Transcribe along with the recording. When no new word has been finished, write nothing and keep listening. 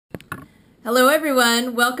Hello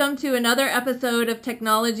everyone, welcome to another episode of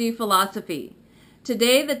Technology Philosophy.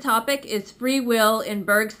 Today the topic is free will in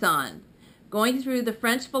Bergson, going through the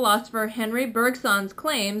French philosopher Henri Bergson's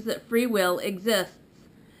claims that free will exists.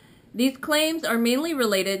 These claims are mainly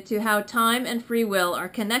related to how time and free will are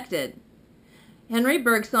connected. Henri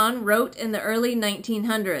Bergson wrote in the early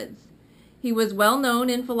 1900s. He was well known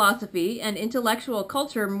in philosophy and intellectual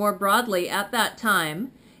culture more broadly at that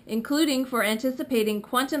time, including for anticipating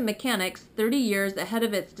quantum mechanics 30 years ahead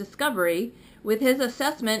of its discovery with his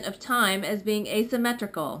assessment of time as being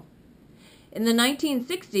asymmetrical. In the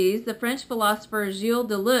 1960s, the French philosopher Gilles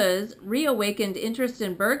Deleuze reawakened interest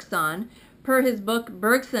in Bergson per his book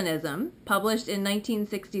Bergsonism, published in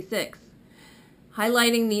 1966,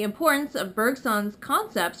 highlighting the importance of Bergson's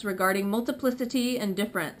concepts regarding multiplicity and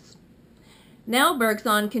difference. Now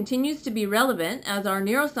Bergson continues to be relevant as our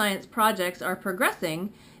neuroscience projects are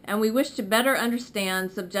progressing and we wish to better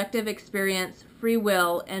understand subjective experience, free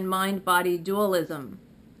will, and mind-body dualism.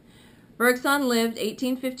 Bergson lived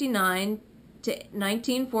 1859 to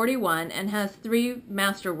 1941 and has three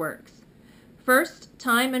masterworks. First,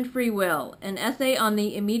 Time and Free Will, an essay on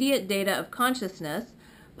the immediate data of consciousness,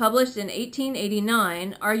 published in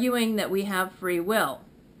 1889, arguing that we have free will.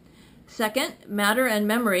 Second, Matter and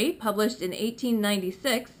Memory, published in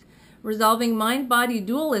 1896, resolving mind-body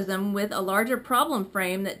dualism with a larger problem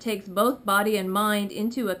frame that takes both body and mind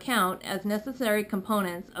into account as necessary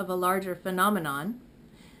components of a larger phenomenon.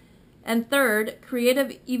 And third,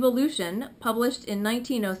 Creative Evolution, published in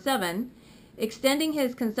 1907, extending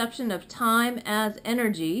his conception of time as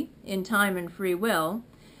energy in Time and Free Will,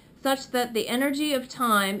 such that the energy of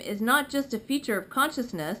time is not just a feature of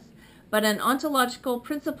consciousness, but an ontological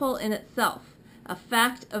principle in itself, a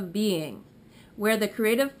fact of being, where the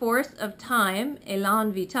creative force of time,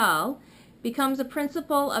 élan vital, becomes a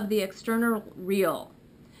principle of the external real.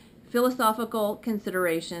 Philosophical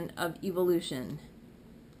consideration of evolution.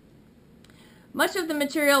 Much of the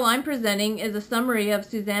material I'm presenting is a summary of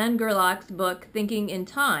Suzanne Gerlach's book Thinking in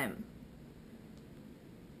Time,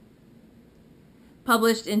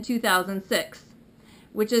 published in 2006,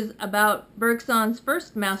 which is about Bergson's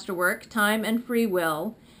first masterwork, Time and Free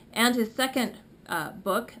Will, and his second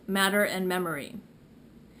book, Matter and Memory.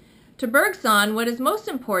 To Bergson, what is most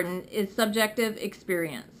important is subjective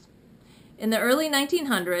experience. In the early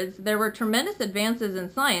 1900s, there were tremendous advances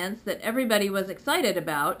in science that everybody was excited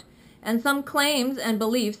about, and some claims and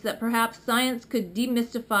beliefs that perhaps science could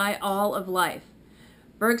demystify all of life.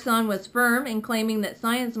 Bergson was firm in claiming that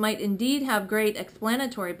science might indeed have great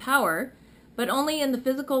explanatory power, but only in the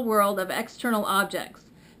physical world of external objects,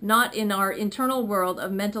 not in our internal world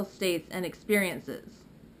of mental states and experiences.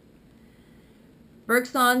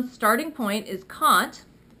 Bergson's starting point is Kant,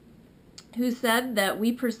 who said that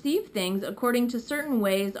we perceive things according to certain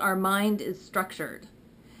ways our mind is structured.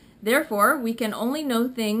 Therefore, we can only know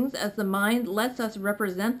things as the mind lets us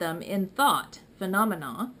represent them in thought,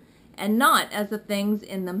 phenomena, and not as the things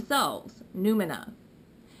in themselves, noumena.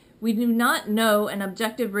 We do not know an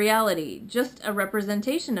objective reality, just a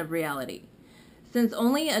representation of reality. Since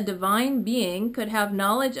only a divine being could have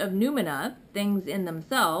knowledge of noumena, things in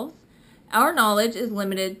themselves, our knowledge is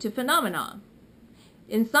limited to phenomena.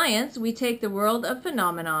 In science, we take the world of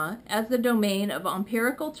phenomena as the domain of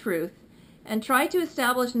empirical truth and try to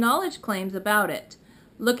establish knowledge claims about it,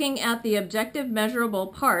 looking at the objective measurable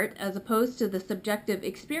part as opposed to the subjective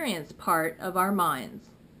experience part of our minds.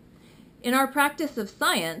 In our practice of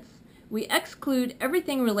science, we exclude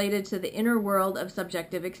everything related to the inner world of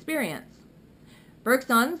subjective experience.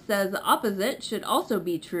 Bergson says the opposite should also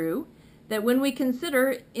be true, that when we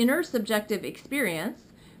consider inner subjective experience,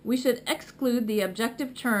 we should exclude the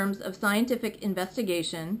objective terms of scientific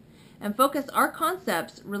investigation and focus on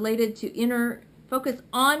concepts related to inner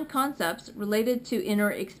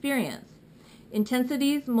experience,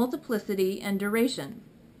 intensities, multiplicity, and duration.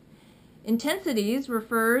 Intensities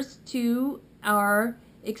refers to our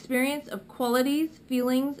experience of qualities,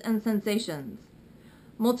 feelings, and sensations.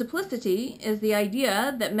 Multiplicity is the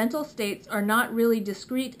idea that mental states are not really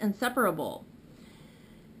discrete and separable,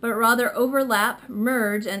 but rather overlap,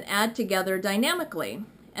 merge, and add together dynamically,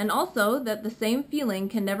 and also that the same feeling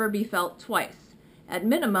can never be felt twice, at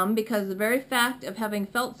minimum because the very fact of having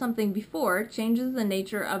felt something before changes the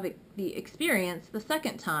nature of the experience the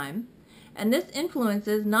second time, and this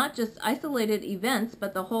influences not just isolated events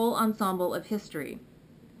but the whole ensemble of history.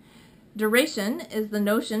 Duration is the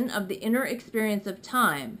notion of the inner experience of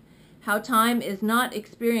time, how time is not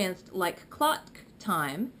experienced like clock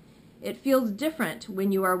time. It feels different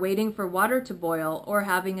when you are waiting for water to boil or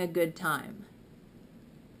having a good time.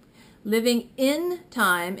 Living in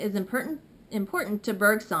time is important to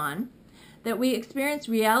Bergson. that we experience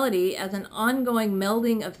reality as an ongoing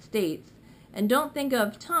melding of states and don't think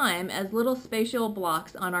of time as little spatial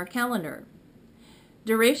blocks on our calendar.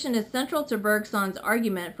 Duration is central to Bergson's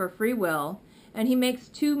argument for free will, and he makes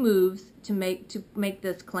two moves to make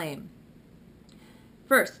this claim.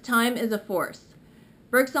 First, time is a force.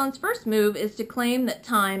 Bergson's first move is to claim that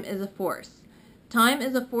time is a force. Time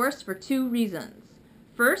is a force for two reasons.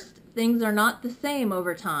 First, things are not the same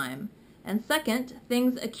over time, and second,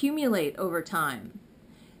 things accumulate over time.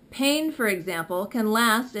 Pain, for example, can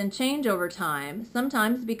last and change over time,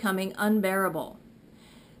 sometimes becoming unbearable.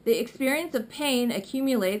 The experience of pain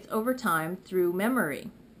accumulates over time through memory.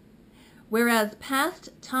 Whereas past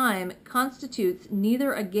time constitutes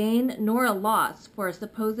neither a gain nor a loss for a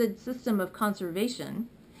supposed system of conservation,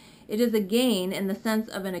 it is a gain in the sense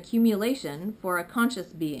of an accumulation for a conscious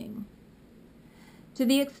being. To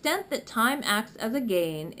the extent that time acts as a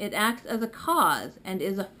gain, it acts as a cause and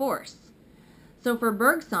is a force. So for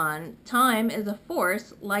Bergson, time is a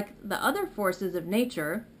force like the other forces of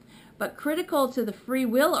nature, but critical to the free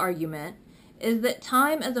will argument is that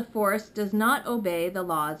time as a force does not obey the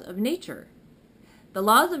laws of nature. The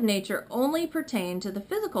laws of nature only pertain to the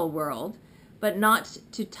physical world, but not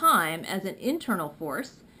to time as an internal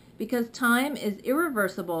force, because time is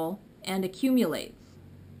irreversible and accumulates.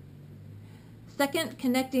 Second,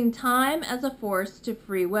 connecting time as a force to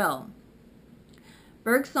free will.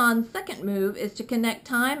 Bergson's second move is to connect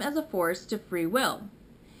time as a force to free will.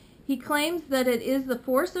 He claims that it is the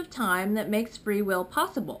force of time that makes free will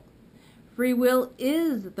possible. Free will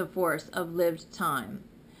is the force of lived time.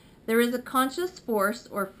 There is a conscious force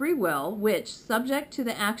or free will which, subject to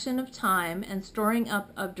the action of time and storing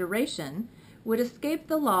up of duration, would escape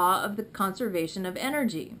the law of the conservation of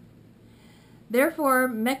energy. Therefore,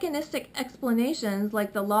 mechanistic explanations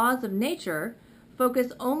like the laws of nature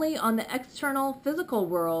focus only on the external physical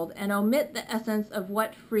world and omit the essence of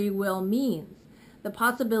what free will means, the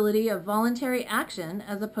possibility of voluntary action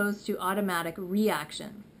as opposed to automatic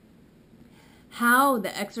reaction. How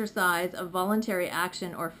the exercise of voluntary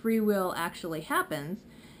action or free will actually happens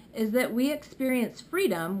is that we experience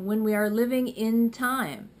freedom when we are living in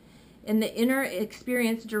time, in the inner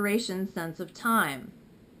experience duration sense of time.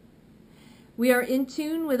 We are in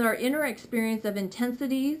tune with our inner experience of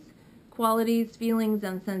intensities, qualities, feelings,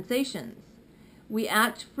 and sensations. We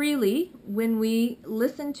act freely when we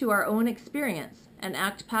listen to our own experience and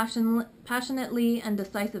act passionately and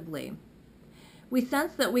decisively. We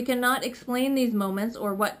sense that we cannot explain these moments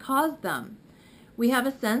or what caused them. We have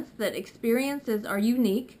a sense that experiences are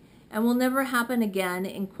unique and will never happen again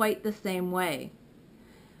in quite the same way.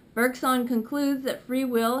 Bergson concludes that free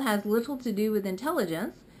will has little to do with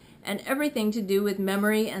intelligence and everything to do with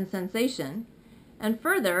memory and sensation. And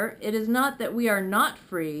further, it is not that we are not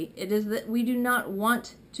free, it is that we do not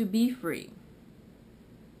want to be free.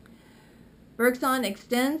 Bergson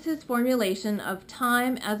extends his formulation of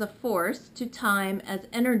time as a force to time as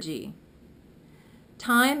energy.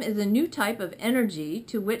 Time is a new type of energy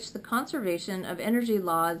to which the conservation of energy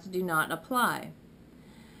laws do not apply.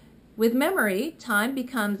 With memory, time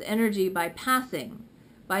becomes energy by passing,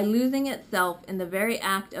 by losing itself in the very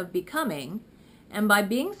act of becoming, and by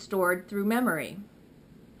being stored through memory.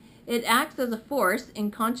 It acts as a force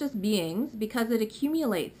in conscious beings because it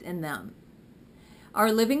accumulates in them.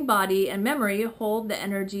 Our living body and memory hold the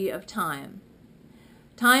energy of time.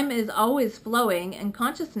 Time is always flowing, and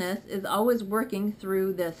consciousness is always working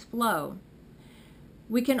through this flow.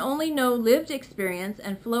 We can only know lived experience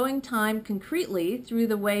and flowing time concretely through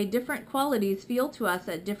the way different qualities feel to us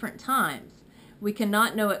at different times. We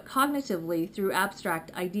cannot know it cognitively through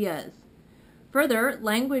abstract ideas. Further,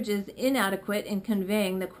 language is inadequate in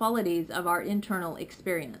conveying the qualities of our internal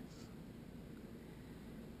experience.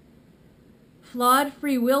 Flawed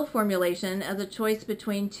free will formulation as a choice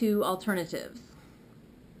between two alternatives.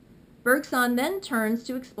 Bergson then turns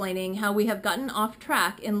to explaining how we have gotten off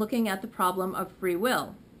track in looking at the problem of free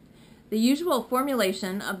will. The usual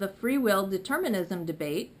formulation of the free will determinism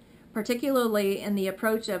debate, particularly in the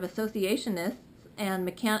approach of associationists and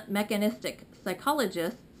mechanistic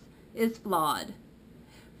psychologists, is flawed.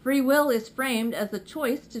 Free will is framed as a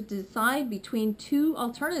choice to decide between two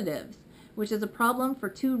alternatives, which is a problem for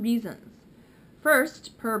two reasons.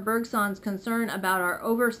 First, per Bergson's concern about our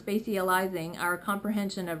over-spatializing our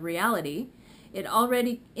comprehension of reality, it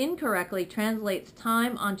already incorrectly translates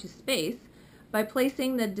time onto space by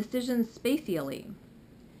placing the decisions spatially.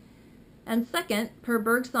 And second, per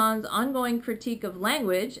Bergson's ongoing critique of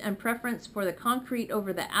language and preference for the concrete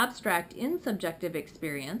over the abstract in subjective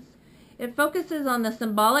experience, it focuses on the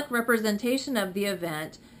symbolic representation of the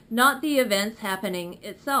event, not the event's happening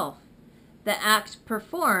itself. the act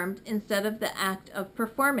performed instead of the act of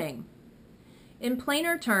performing. In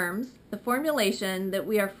plainer terms, the formulation that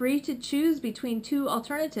we are free to choose between two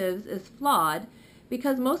alternatives is flawed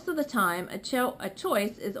because most of the time a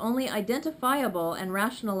choice is only identifiable and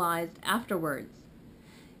rationalized afterwards.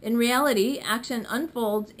 In reality, action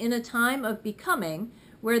unfolds in a time of becoming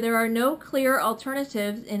where there are no clear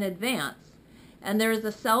alternatives in advance, and there is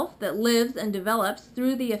a self that lives and develops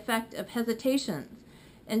through the effect of hesitations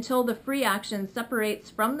until the free action separates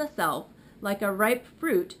from the self like a ripe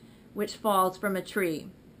fruit which falls from a tree.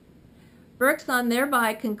 Bergson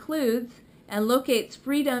thereby concludes and locates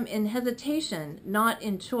freedom in hesitation, not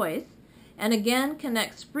in choice, and again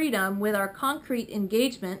connects freedom with our concrete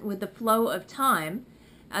engagement with the flow of time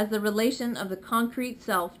as the relation of the concrete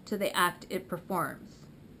self to the act it performs.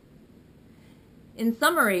 In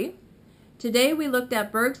summary, today we looked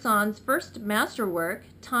at Bergson's first masterwork,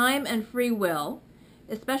 Time and Free Will,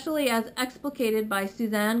 especially as explicated by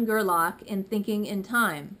Suzanne Gerlach in Thinking in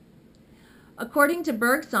Time. According to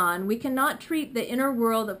Bergson, we cannot treat the inner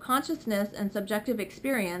world of consciousness and subjective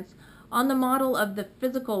experience on the model of the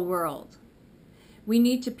physical world. We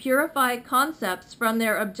need to purify concepts from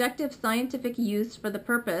their objective scientific use for the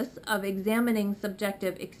purpose of examining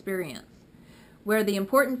subjective experience, where the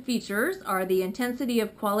important features are the intensity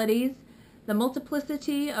of qualities, the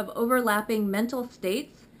multiplicity of overlapping mental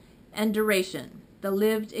states, and duration, the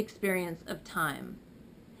lived experience of time.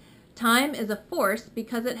 Time is a force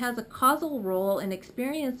because it has a causal role in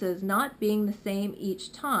experiences not being the same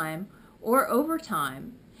each time or over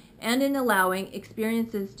time, and in allowing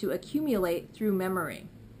experiences to accumulate through memory.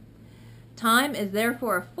 Time is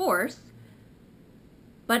therefore a force,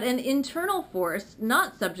 but an internal force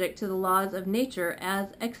not subject to the laws of nature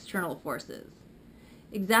as external forces.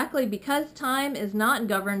 Exactly because time is not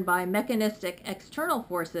governed by mechanistic external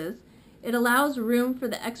forces, it allows room for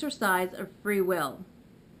the exercise of free will.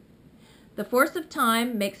 The force of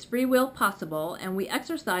time makes free will possible, and we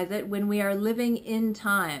exercise it when we are living in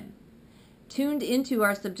time, tuned into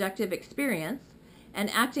our subjective experience, and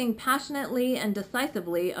acting passionately and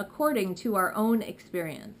decisively according to our own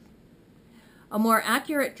experience. A more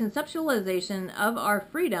accurate conceptualization of our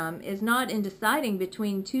freedom is not in deciding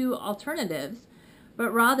between two alternatives, but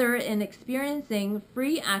rather in experiencing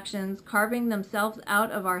free actions carving themselves out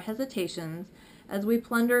of our hesitations as we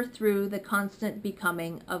plunder through the constant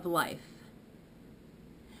becoming of life.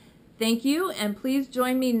 Thank you, and please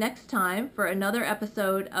join me next time for another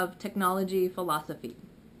episode of Technology Philosophy.